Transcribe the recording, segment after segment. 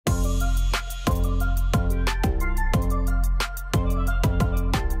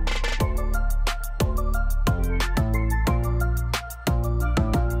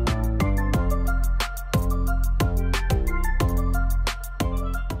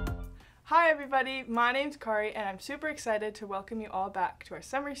Hi everybody, my name's Kari and I'm super excited to welcome you all back to our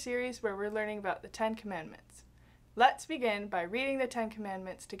summer series where we're learning about the 10 Commandments. Let's begin by reading the 10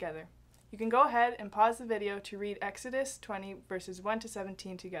 Commandments together. You can go ahead and pause the video to read Exodus 20 verses 1 to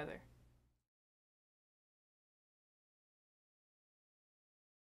 17 together.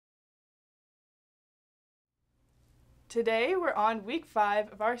 Today we're on week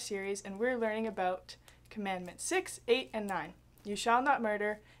 5 of our series and we're learning about Commandments 6, 8, and 9. You shall not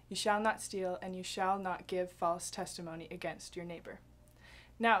murder, you shall not steal, and you shall not give false testimony against your neighbor.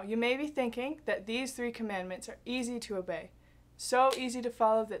 Now, you may be thinking that these 3 commandments are easy to obey, so easy to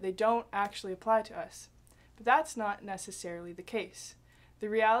follow that they don't actually apply to us. But that's not necessarily the case. The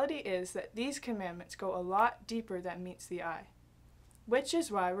reality is that these commandments go a lot deeper than meets the eye, which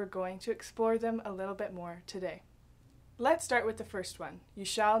is why we're going to explore them a little bit more today. Let's start with the first one, you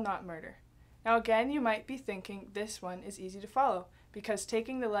shall not murder. Now again, you might be thinking this one is easy to follow because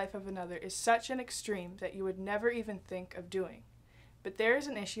taking the life of another is such an extreme that you would never even think of doing. But there is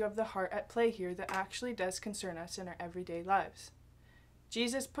an issue of the heart at play here that actually does concern us in our everyday lives.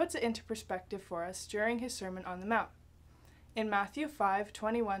 Jesus puts it into perspective for us during his Sermon on the Mount. In Matthew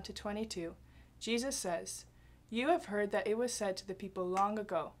 5:21 to 22, Jesus says, "You have heard that it was said to the people long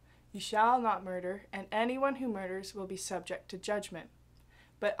ago, 'You shall not murder, and anyone who murders will be subject to judgment.'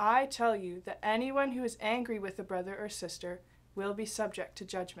 But I tell you that anyone who is angry with a brother or sister will be subject to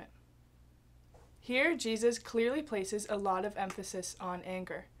judgment." Here, Jesus clearly places a lot of emphasis on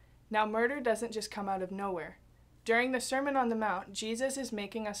anger. Now, murder doesn't just come out of nowhere. During the Sermon on the Mount, Jesus is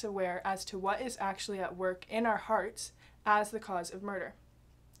making us aware as to what is actually at work in our hearts as the cause of murder.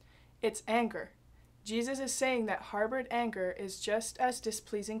 It's anger. Jesus is saying that harbored anger is just as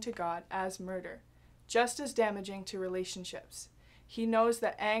displeasing to God as murder, just as damaging to relationships. He knows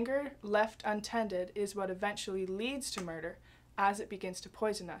that anger left untended is what eventually leads to murder as it begins to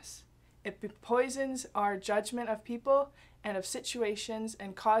poison us. It poisons our judgment of people and of situations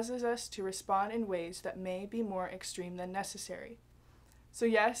and causes us to respond in ways that may be more extreme than necessary. So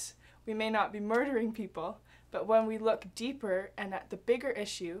yes, we may not be murdering people, but when we look deeper and at the bigger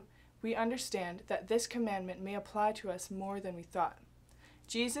issue, we understand that this commandment may apply to us more than we thought.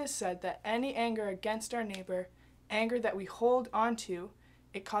 Jesus said that any anger against our neighbor, anger that we hold onto,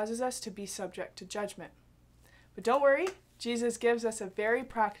 it causes us to be subject to judgment. But don't worry, Jesus gives us a very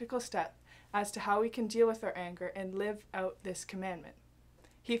practical step as to how we can deal with our anger and live out this commandment.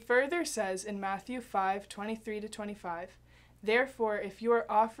 He further says in Matthew 5:23 to 25, "Therefore, if you are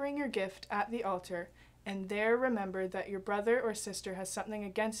offering your gift at the altar, and there remember that your brother or sister has something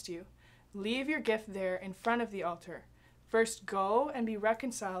against you, leave your gift there in front of the altar. First go and be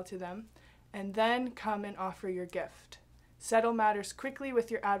reconciled to them, and then come and offer your gift. Settle matters quickly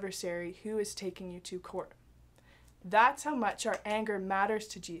with your adversary who is taking you to court." That's how much our anger matters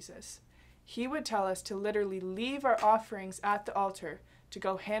to Jesus. He would tell us to literally leave our offerings at the altar to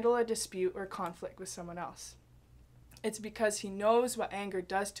go handle a dispute or conflict with someone else. It's because he knows what anger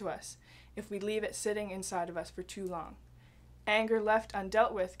does to us if we leave it sitting inside of us for too long. Anger left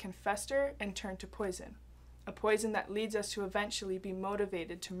undealt with can fester and turn to poison, a poison that leads us to eventually be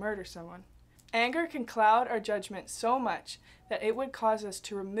motivated to murder someone. Anger can cloud our judgment so much that it would cause us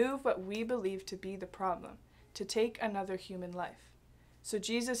to remove what we believe to be the problem, to take another human life. So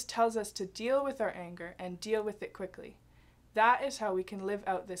Jesus tells us to deal with our anger and deal with it quickly. That is how we can live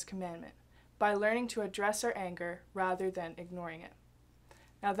out this commandment, by learning to address our anger rather than ignoring it.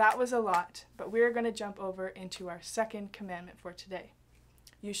 Now that was a lot, but we're going to jump over into our second commandment for today.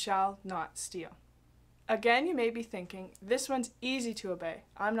 You shall not steal. Again, you may be thinking, this one's easy to obey.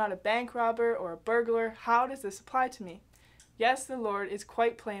 I'm not a bank robber or a burglar. How does this apply to me? Yes, the Lord is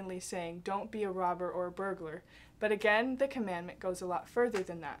quite plainly saying, don't be a robber or a burglar. But again, the commandment goes a lot further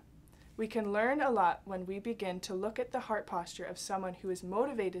than that. We can learn a lot when we begin to look at the heart posture of someone who is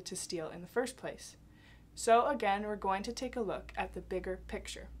motivated to steal in the first place. So again, we're going to take a look at the bigger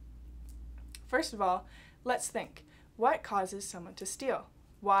picture. First of all, let's think, what causes someone to steal?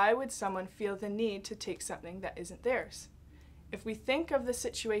 Why would someone feel the need to take something that isn't theirs? If we think of the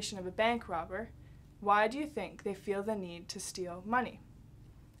situation of a bank robber, why do you think they feel the need to steal money?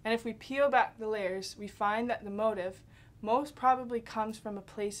 And if we peel back the layers, we find that the motive most probably comes from a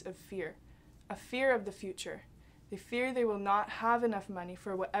place of fear, a fear of the future. They fear they will not have enough money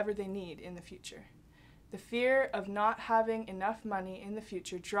for whatever they need in the future. The fear of not having enough money in the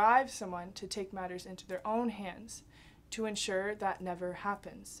future drives someone to take matters into their own hands to ensure that never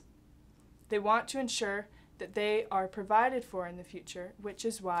happens. They want to ensure that they are provided for in the future, which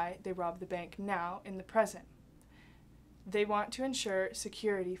is why they rob the bank now in the present. They want to ensure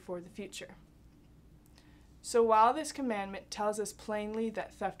security for the future. So while this commandment tells us plainly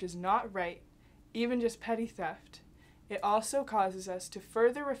that theft is not right, even just petty theft, it also causes us to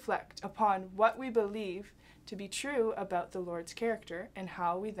further reflect upon what we believe to be true about the Lord's character and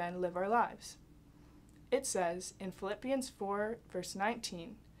how we then live our lives. It says in Philippians 4, verse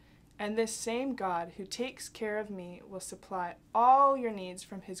 19, "And this same God who takes care of me will supply all your needs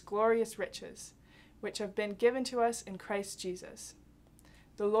from his glorious riches, which have been given to us in Christ Jesus."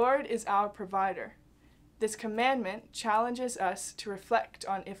 The Lord is our provider. This commandment challenges us to reflect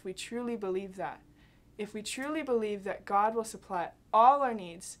on if we truly believe that. If we truly believe that God will supply all our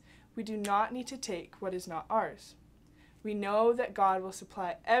needs, we do not need to take what is not ours. We know that God will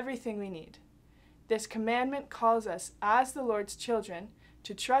supply everything we need. This commandment calls us, as the Lord's children,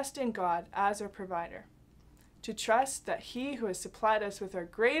 to trust in God as our provider. To trust that he who has supplied us with our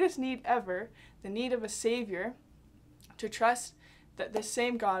greatest need ever, the need of a Savior, to trust that this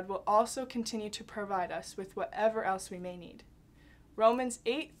same God will also continue to provide us with whatever else we may need. Romans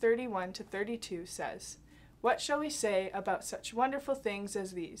 8:31-32 says, "What shall we say about such wonderful things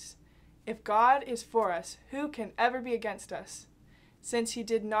as these? If God is for us, who can ever be against us? Since he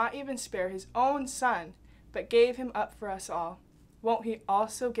did not even spare his own son, but gave him up for us all, won't he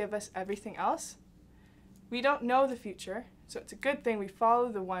also give us everything else?" We don't know the future, so it's a good thing we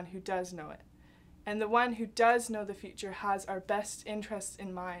follow the one who does know it. And the one who does know the future has our best interests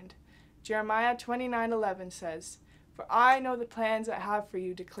in mind. Jeremiah 29:11 says, "For I know the plans I have for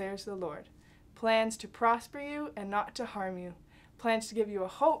you, declares the Lord, plans to prosper you and not to harm you, plans to give you a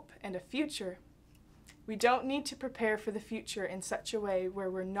hope and a future." We don't need to prepare for the future in such a way where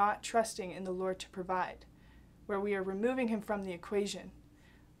we're not trusting in the Lord to provide, where we are removing him from the equation.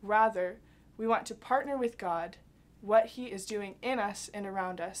 Rather, we want to partner with God, what he is doing in us and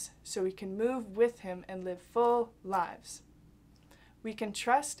around us, so we can move with him and live full lives. We can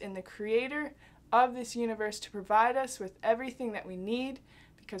trust in the creator of this universe to provide us with everything that we need,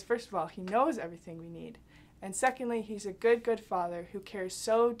 because first of all, he knows everything we need. And secondly, he's a good father who cares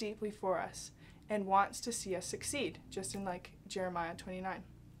so deeply for us and wants to see us succeed, just in like Jeremiah 29.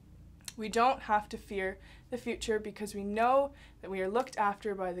 We don't have to fear the future because we know that we are looked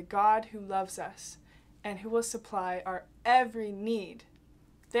after by the God who loves us and who will supply our every need.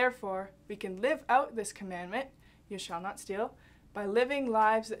 Therefore, we can live out this commandment, "You shall not steal," by living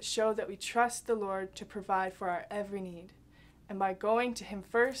lives that show that we trust the Lord to provide for our every need, and by going to him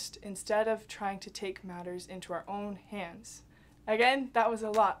first instead of trying to take matters into our own hands. Again, that was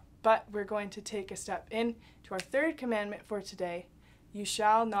a lot, but we're going to take a step in to our third commandment for today. You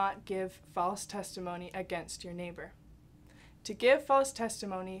shall not give false testimony against your neighbor. To give false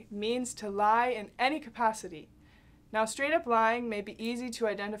testimony means to lie in any capacity. Now, straight up lying may be easy to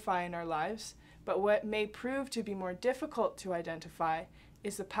identify in our lives, but what may prove to be more difficult to identify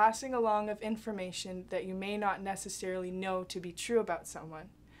is the passing along of information that you may not necessarily know to be true about someone.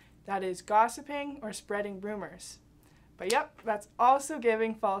 That is gossiping or spreading rumors. But yep, that's also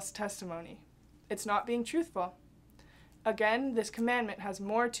giving false testimony. It's not being truthful. Again, this commandment has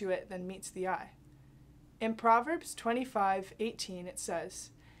more to it than meets the eye. In Proverbs 25:18 it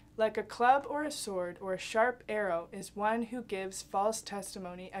says, "Like a club or a sword or a sharp arrow is one who gives false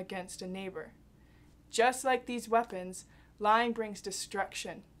testimony against a neighbor." Just like these weapons, lying brings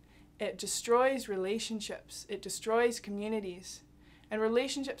destruction. It destroys relationships. It destroys communities. And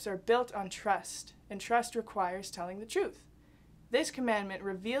relationships are built on trust, and trust requires telling the truth. This commandment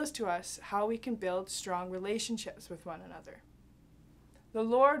reveals to us how we can build strong relationships with one another. The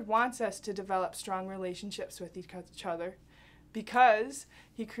Lord wants us to develop strong relationships with each other because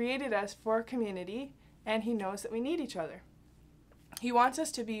he created us for community and he knows that we need each other. He wants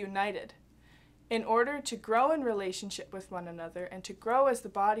us to be united. In order to grow in relationship with one another and to grow as the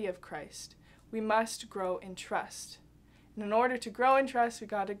body of Christ, we must grow in trust. And in order to grow in trust, we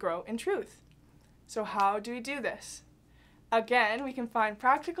got to grow in truth. So how do we do this? Again, we can find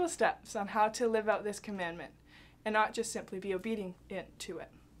practical steps on how to live out this commandment and not just simply be obedient to it.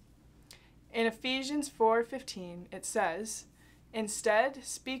 In Ephesians 4:15, it says, "Instead,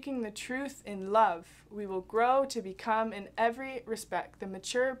 speaking the truth in love, we will grow to become in every respect the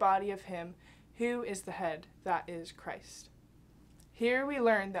mature body of him who is the head, that is Christ." Here we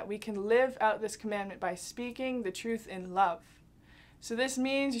learn that we can live out this commandment by speaking the truth in love. So this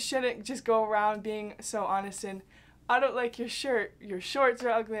means you shouldn't just go around being so honest and, "I don't like your shirt, your shorts are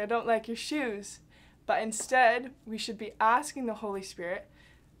ugly, I don't like your shoes." But instead, we should be asking the Holy Spirit,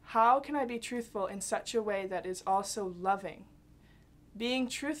 how can I be truthful in such a way that is also loving? Being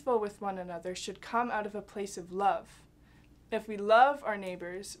truthful with one another should come out of a place of love. If we love our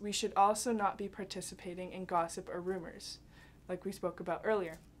neighbors, we should also not be participating in gossip or rumors, like we spoke about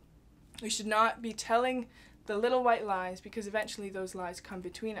earlier. We should not be telling the little white lies, because eventually those lies come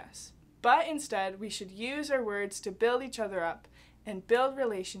between us. But instead, we should use our words to build each other up and build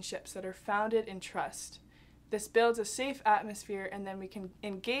relationships that are founded in trust. This builds a safe atmosphere, and then we can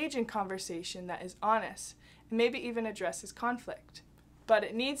engage in conversation that is honest and maybe even addresses conflict. But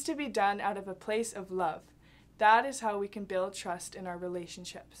it needs to be done out of a place of love. That is how we can build trust in our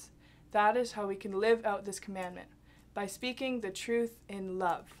relationships. That is how we can live out this commandment, by speaking the truth in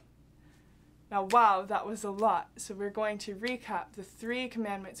love. Now, wow, that was a lot. So we're going to recap the 3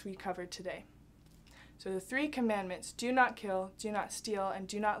 commandments we covered today. So the 3 commandments: do not kill, do not steal, and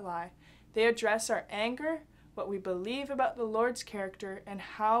do not lie. They address our anger, what we believe about the Lord's character, and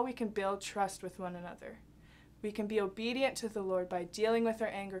how we can build trust with one another. We can be obedient to the Lord by dealing with our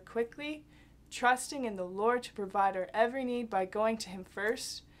anger quickly, trusting in the Lord to provide our every need by going to Him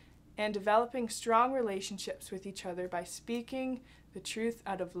first, and developing strong relationships with each other by speaking the truth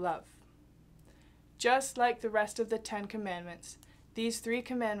out of love. Just like the rest of the 10 commandments, these 3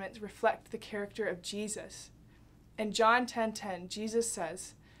 commandments reflect the character of Jesus. In John 10:10, Jesus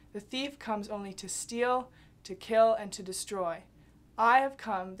says, "The thief comes only to steal, to kill, and to destroy. I have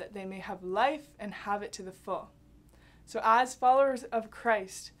come that they may have life and have it to the full." So as followers of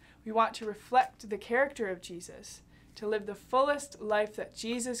Christ, we want to reflect the character of Jesus, to live the fullest life that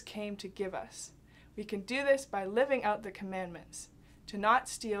Jesus came to give us. We can do this by living out the commandments: to not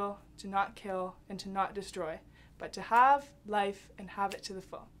steal, to not kill, and to not destroy, but to have life and have it to the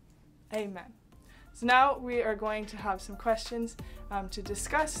full. Amen. So now we are going to have some questions to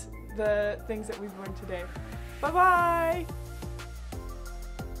discuss the things that we've learned today. Bye-bye!